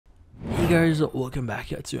guys, welcome back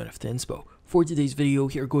to NFT Inspo. For today's video,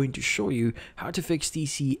 we are going to show you how to fix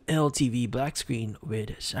TCL TV black screen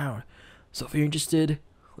with sound. So if you're interested,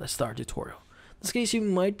 let's start the tutorial. In this case, you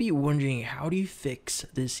might be wondering, how do you fix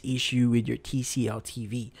this issue with your TCL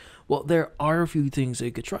TV? Well, there are a few things that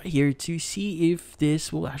you could try here to see if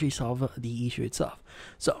this will actually solve the issue itself.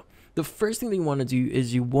 So the first thing that you want to do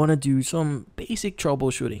is you want to do some basic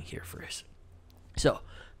troubleshooting here first. So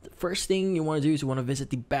the first thing you want to do is you want to visit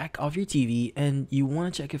the back of your TV and you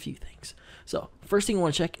want to check a few things. So first thing you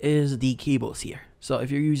want to check is the cables here. So if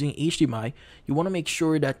you're using HDMI, you want to make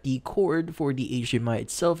sure that the cord for the HDMI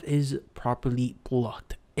itself is properly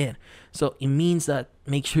plugged in. So it means that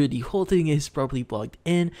make sure the whole thing is properly plugged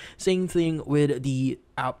in. Same thing with the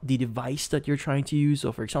device that you're trying to use.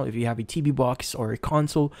 So for example, if you have a TV box or a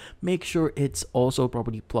console, make sure it's also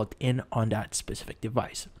properly plugged in on that specific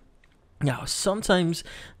device. Now, sometimes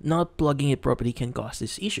not plugging it properly can cause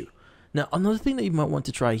this issue. Now, another thing that you might want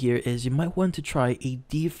to try here is you might want to try a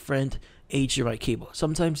different HDMI cable.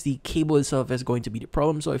 Sometimes the cable itself is going to be the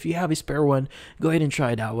problem. So if you have a spare one, go ahead and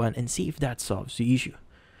try that one and see if that solves the issue.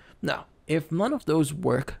 Now, if none of those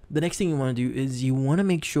work, the next thing you want to do is you want to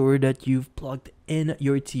make sure that you've plugged in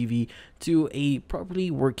your TV to a properly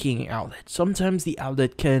working outlet. Sometimes the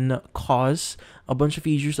outlet can cause a bunch of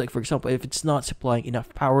issues, like for example, if it's not supplying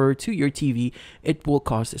enough power to your TV, it will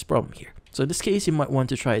cause this problem here. So in this case, you might want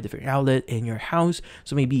to try a different outlet in your house.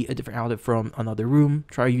 So maybe a different outlet from another room,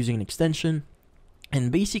 try using an extension,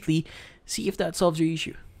 and basically see if that solves your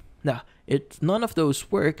issue. Now, if none of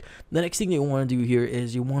those work, the next thing you want to do here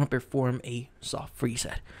is you want to perform a soft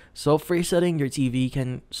reset. Soft resetting your TV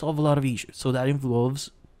can solve a lot of issues. So that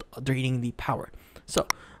involves draining the power. So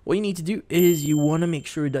what you need to do is you want to make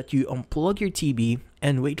sure that you unplug your TV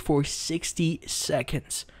and wait for 60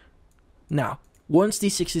 seconds. Now, once the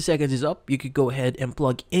 60 seconds is up, you could go ahead and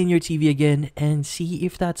plug in your TV again and see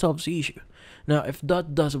if that solves the issue. Now, if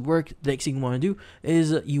that doesn't work, the next thing you want to do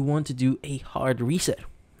is you want to do a hard reset.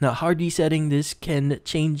 Now, hard resetting this can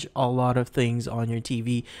change a lot of things on your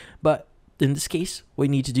TV, but in this case, what you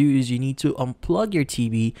need to do is you need to unplug your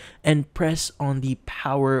TV and press on the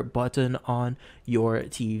power button on your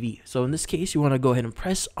TV. So in this case, you want to go ahead and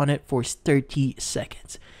press on it for 30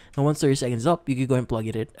 seconds. And once 30 seconds up, you can go and plug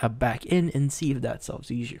it back in and see if that solves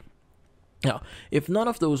the issue. Now, if none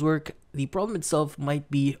of those work, the problem itself might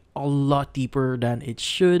be a lot deeper than it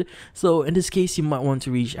should. So in this case, you might want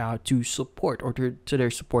to reach out to support or to their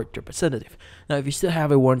support representative. Now, if you still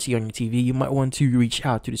have a warranty on your TV, you might want to reach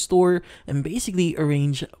out to the store and basically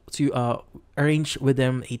arrange with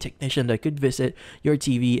them a technician that could visit your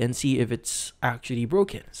TV and see if it's actually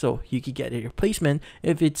broken. So you could get a replacement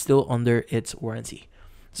if it's still under its warranty.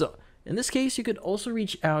 So in this case, you could also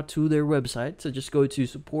reach out to their website. So just go to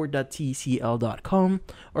support.tcl.com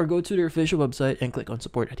or go to their official website and click on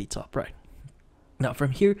support at the top right. Now from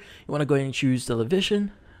here, you want to go ahead and choose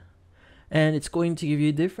television. And it's going to give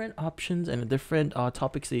you different options and different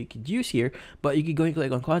topics that you could use here. But you could go and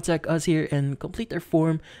click on contact us here and complete their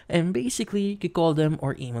form. And basically, you could call them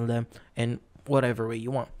or email them and whatever way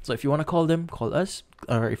you want. So if you want to call them, call us,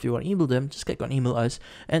 or if you want to email them, just click on email us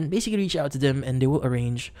and basically reach out to them and they will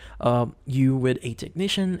arrange you with a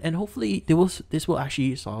technician, and hopefully this will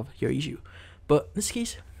actually solve your issue. But in this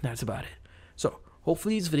case, that's about it. So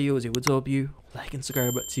hopefully this video was able to help you. Like and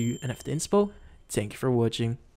subscribe to NFT Inspo. Thank you for watching.